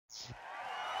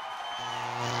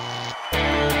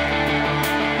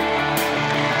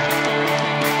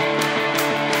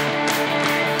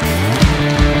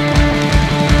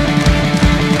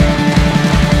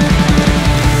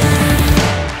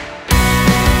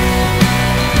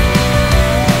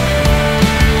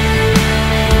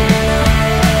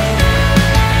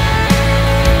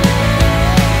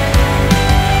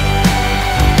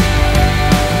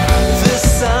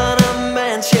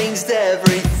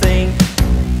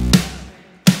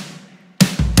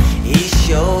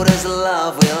His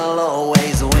love will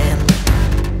always win.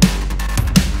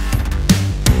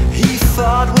 He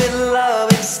fought with love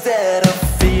instead of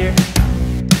fear,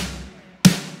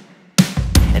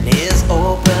 and His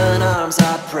open arms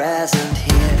are present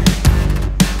here.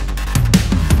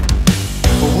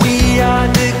 We are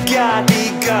the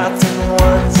God-begotten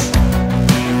ones.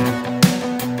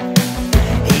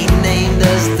 He named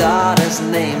us daughters,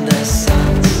 named us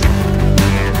sons.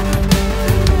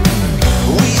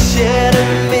 We share the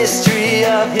mystery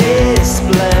of His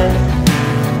plan,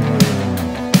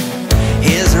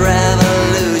 His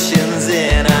revolutions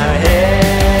in our hands.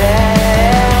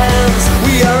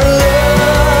 We are a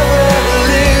love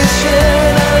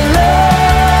revolution, a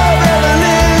love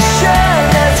revolution.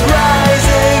 Let's rise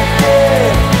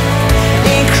again.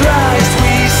 In Christ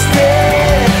we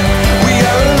stand. We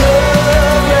are a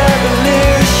love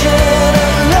revolution, a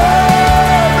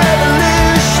love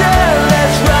revolution.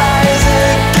 Let's rise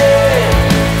again.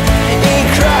 In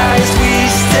Christ we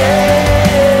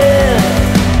stand.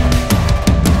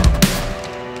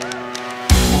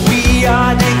 We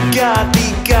are the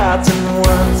God-begotten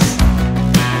ones.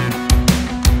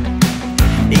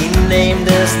 He named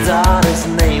us daughters,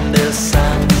 named us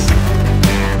sons.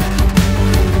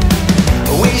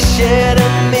 We share the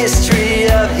mystery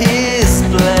of His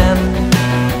plan,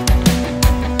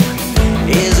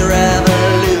 His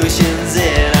revolutions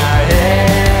in our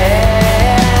hands.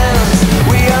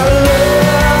 We are a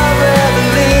love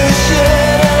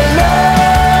revolution, a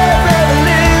love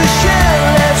revolution.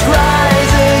 Let's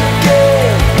rise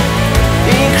again.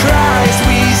 In Christ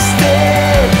we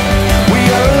stand. We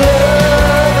are a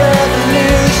love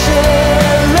revolution,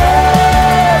 a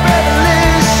love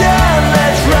revolution.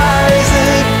 Let's rise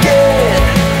again.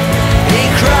 In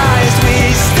Christ we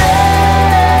stand.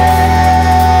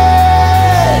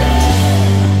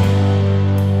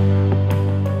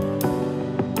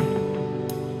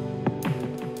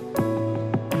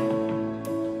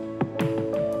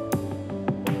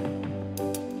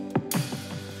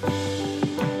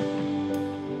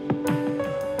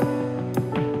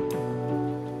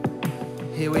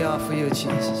 Here we are for you,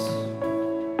 Jesus.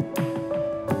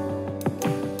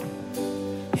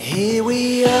 Here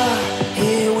we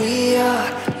are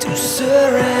to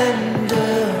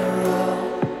surrender all.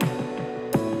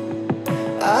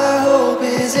 Our hope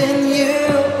is in you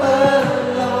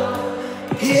alone.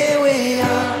 Here we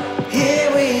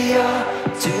are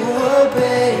to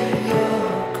obey your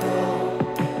call.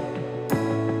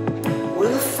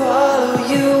 We'll follow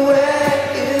you where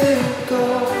you go.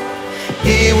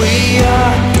 Here we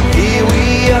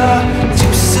are to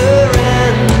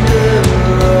surrender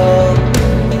all.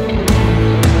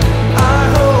 Our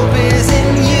hope is in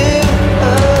you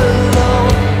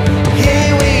alone.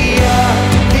 Here we are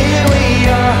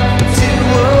to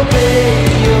obey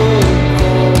your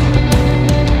call.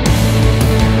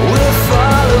 We'll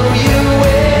follow you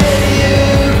where you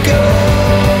go.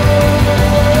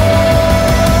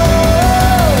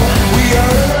 We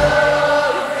are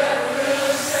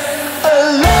a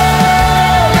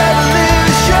love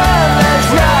revolution. Let's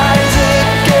rise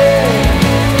again.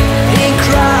 In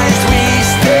Christ we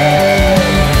stand.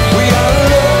 We are a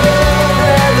love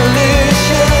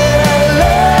revolution, a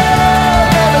love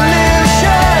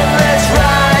revolution. Let's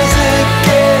rise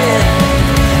again.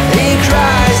 In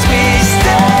Christ we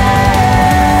stand.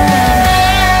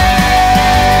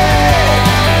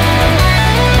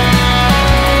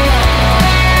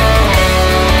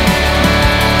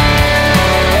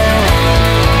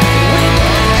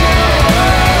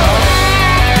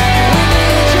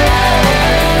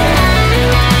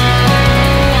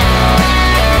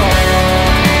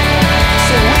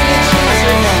 So we need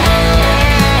Jesus.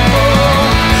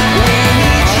 We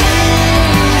need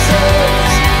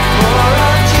Jesus. More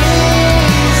of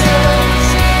Jesus.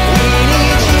 We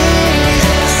need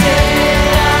Jesus in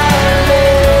our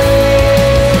life.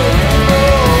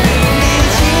 Oh, we need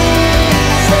Jesus.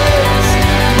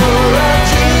 More of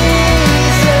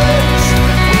Jesus.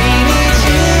 We need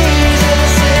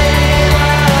Jesus in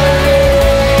our life.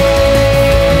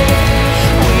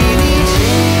 We need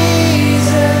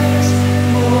Jesus.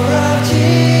 More of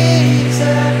Jesus.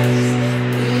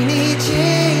 We need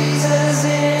Jesus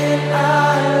in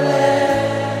our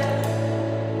land.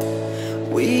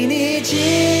 We need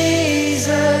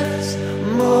Jesus.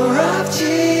 More of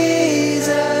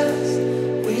Jesus.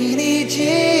 We need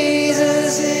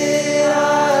Jesus in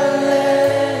our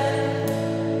land.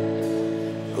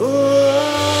 Oh,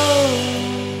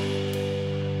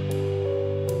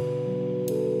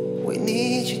 we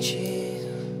need you, Jesus.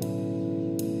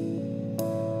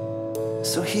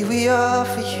 So here we are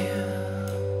for you,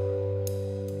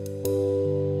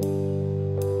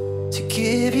 to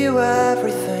give you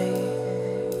everything.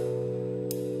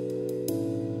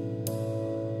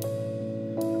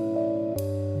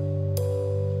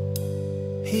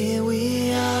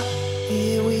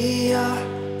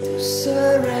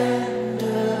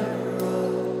 surrender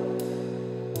all.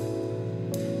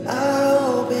 Our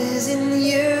hope is in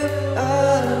you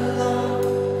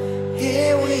alone.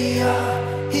 Here we are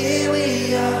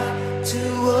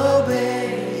to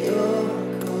obey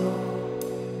your call.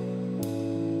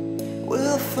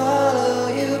 We'll follow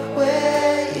you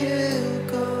where you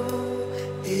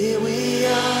go. Here we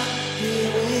are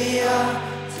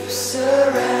to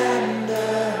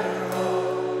surrender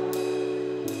all.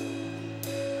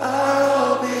 Our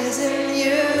hope is in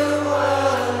you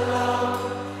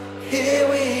alone. Here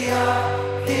we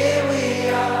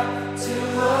are to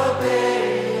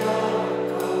obey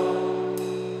your call.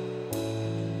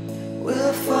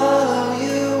 We'll follow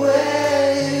you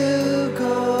where you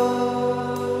go.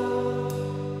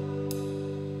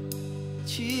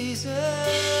 Jesus.